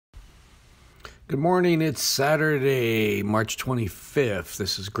Good morning. It's Saturday, March 25th.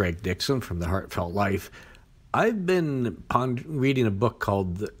 This is Greg Dixon from The Heartfelt Life. I've been reading a book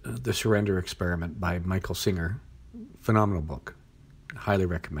called The Surrender Experiment by Michael Singer. Phenomenal book. Highly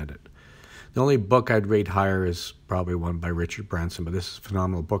recommend it. The only book I'd rate higher is probably one by Richard Branson, but this is a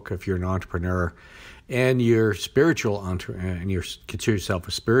phenomenal book if you're an entrepreneur and you're spiritual and you consider yourself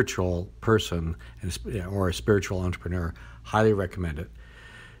a spiritual person or a spiritual entrepreneur. Highly recommend it.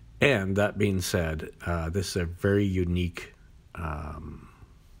 And that being said, this is a very unique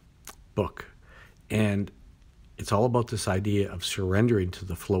book. And it's all about this idea of surrendering to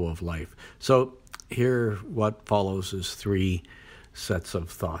the flow of life. So here, what follows is 3 sets of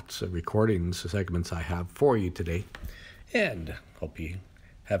thoughts, recordings, segments I have for you today. And hope you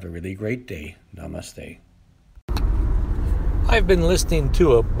have a really great day. Namaste. I've been listening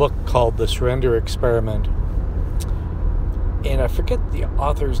to a book called The Surrender Experiment. And I forget the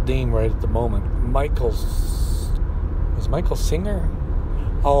author's name right at the moment. Michael Singer?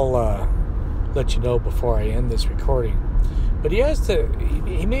 I'll let you know before I end this recording. But he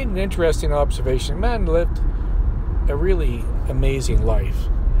made an interesting observation. Man lived a really amazing life.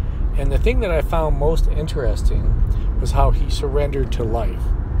 And the thing that I found most interesting was how he surrendered to life.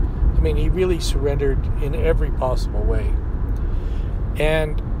 I mean, he really surrendered in every possible way.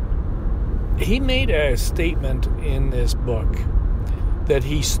 And he made a statement in this book that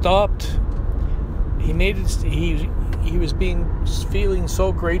he stopped. He was feeling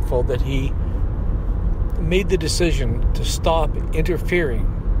so grateful that he made the decision to stop interfering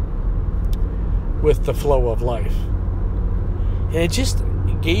with the flow of life. And it just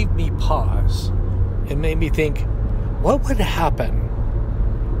gave me pause and made me think, what would happen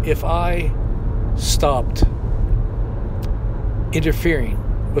if I stopped interfering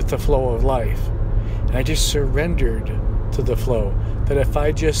with the flow of life, and I just surrendered to the flow? That if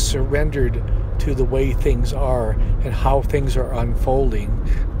I just surrendered to the way things are and how things are unfolding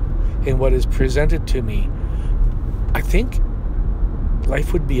and what is presented to me, I think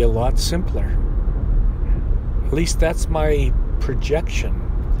life would be a lot simpler. At least that's my projection.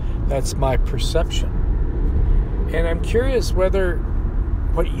 That's my perception. And I'm curious what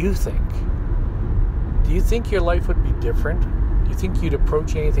you think. Do you think your life would be different? Do you think you'd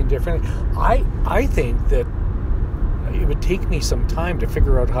approach anything different? I think that it would take me some time to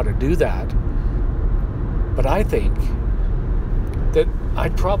figure out how to do that. But I think that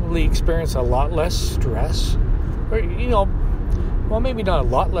I'd probably experience a lot less stress. Or, well, maybe not a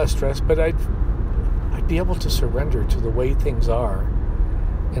lot less stress, but I'd be able to surrender to the way things are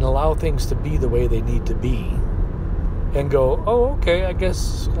and allow things to be the way they need to be. And go, oh, okay, I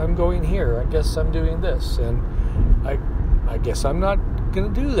guess I'm going here. I guess I'm doing this. And I guess I'm not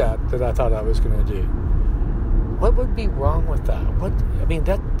going to do that I thought I was going to do. What would be wrong with that?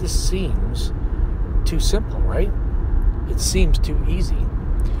 That just seems too simple, right? It seems too easy.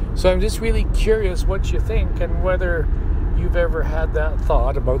 So I'm just really curious what you think and whether you've ever had that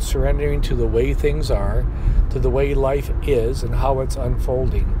thought about surrendering to the way things are, to the way life is and how it's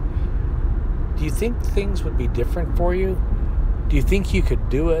unfolding. Do you think things would be different for you? Do you think you could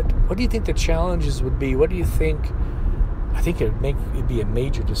do it? What do you think the challenges would be? What do you think? I think it'd be a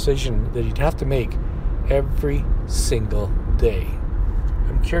major decision that you'd have to make every single day.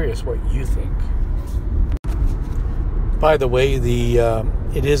 I'm curious what you think. By the way,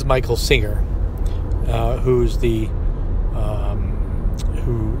 it is Michael Singer who's the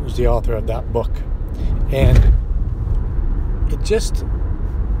author of that book, and it just,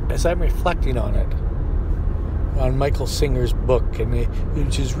 as I'm reflecting on Michael Singer's book,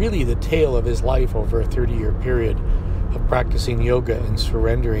 which is really the tale of his life over a 30-year period of practicing yoga and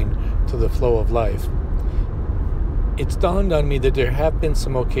surrendering to the flow of life, it's dawned on me that there have been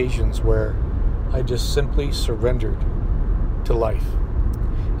some occasions where I just simply surrendered to life.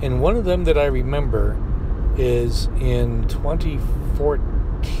 And one of them that I remember is in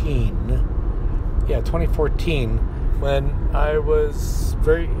 2014, when I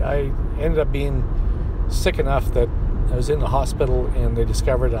ended up being sick enough that I was in the hospital and they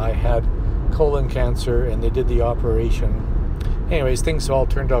discovered I had colon cancer and they did the operation. Anyways, things all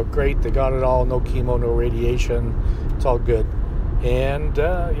turned out great. They got it all, no chemo, no radiation. It's all good. And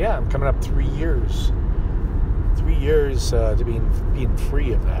I'm coming up 3 years. 3 years to being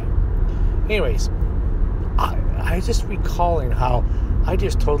free of that. Anyways, I just recalling how I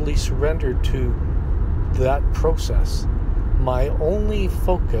just totally surrendered to that process. My only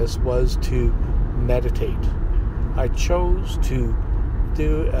focus was to meditate. I chose to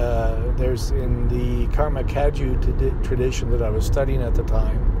do, there's in the Karma Kagyu tradition that I was studying at the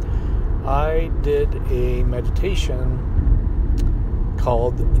time, I did a meditation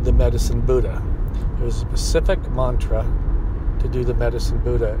called the Medicine Buddha. It was a specific mantra to do the Medicine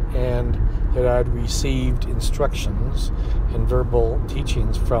Buddha, and that I'd received instructions and verbal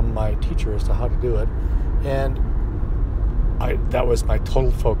teachings from my teacher as to how to do it. And that was my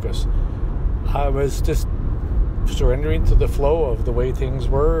total focus. I was just surrendering to the flow of the way things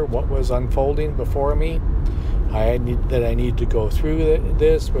were, what was unfolding before me. I needed to go through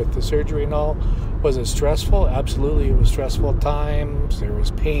this with the surgery and all. Was it stressful? Absolutely, it was stressful at times. There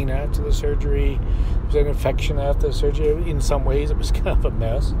was pain after the surgery. There was an infection after the surgery. In some ways, it was kind of a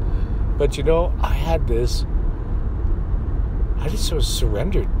mess. But I just was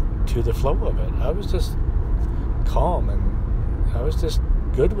surrendered to the flow of it. I was just calm, and I was just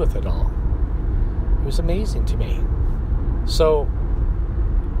good with it all. It was amazing to me. So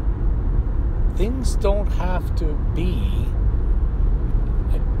things don't have to be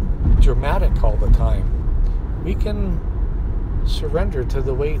dramatic all the time. We can surrender to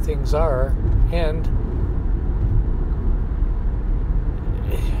the way things are, and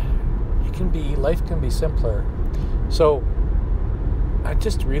life can be simpler. So I'm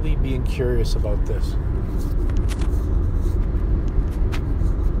just really being curious about this.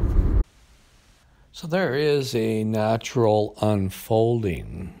 So there is a natural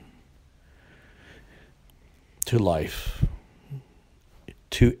unfolding to life,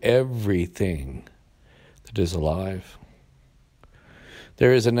 to everything that is alive.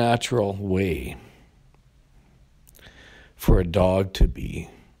 There is a natural way for a dog to be.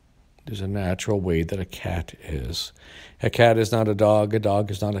 There's a natural way that a cat is. A cat is not a dog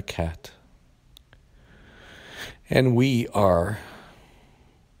is not a cat. And we are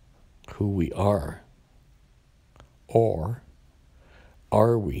who we are. Or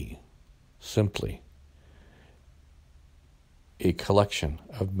are we simply a collection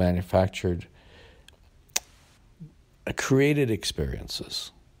of created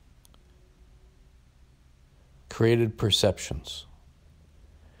experiences, created perceptions,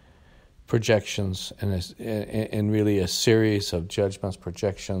 projections, and really a series of judgments,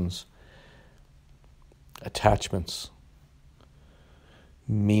 projections, attachments,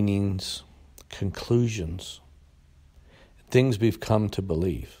 meanings, conclusions, things we've come to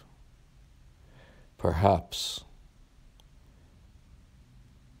believe, perhaps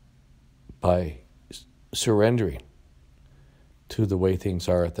by surrendering to the way things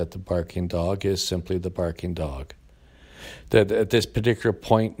are, that the barking dog is simply the barking dog. That at this particular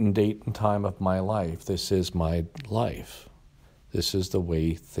point and date and time of my life, this is my life. This is the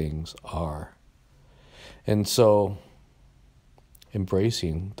way things are. And so,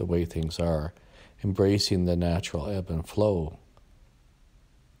 embracing the way things are, embracing the natural ebb and flow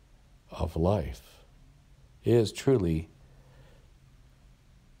of life is truly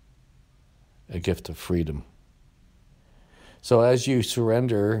a gift of freedom. So as you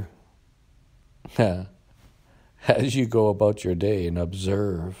surrender, as you go about your day and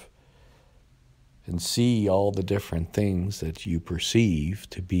observe and see all the different things that you perceive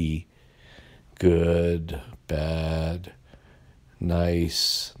to be good, bad,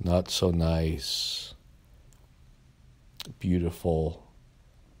 nice, not so nice, beautiful,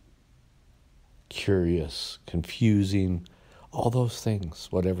 curious, confusing, all those things,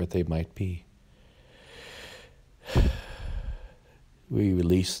 whatever they might be, we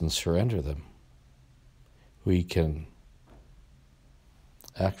release and surrender them. We can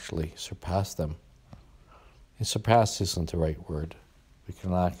actually surpass them. And surpass isn't the right word. We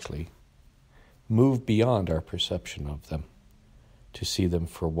can actually move beyond our perception of them to see them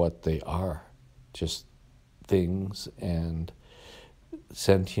for what they are, just things and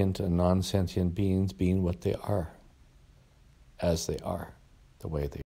sentient and non-sentient beings being what they are, as they are, the way they are.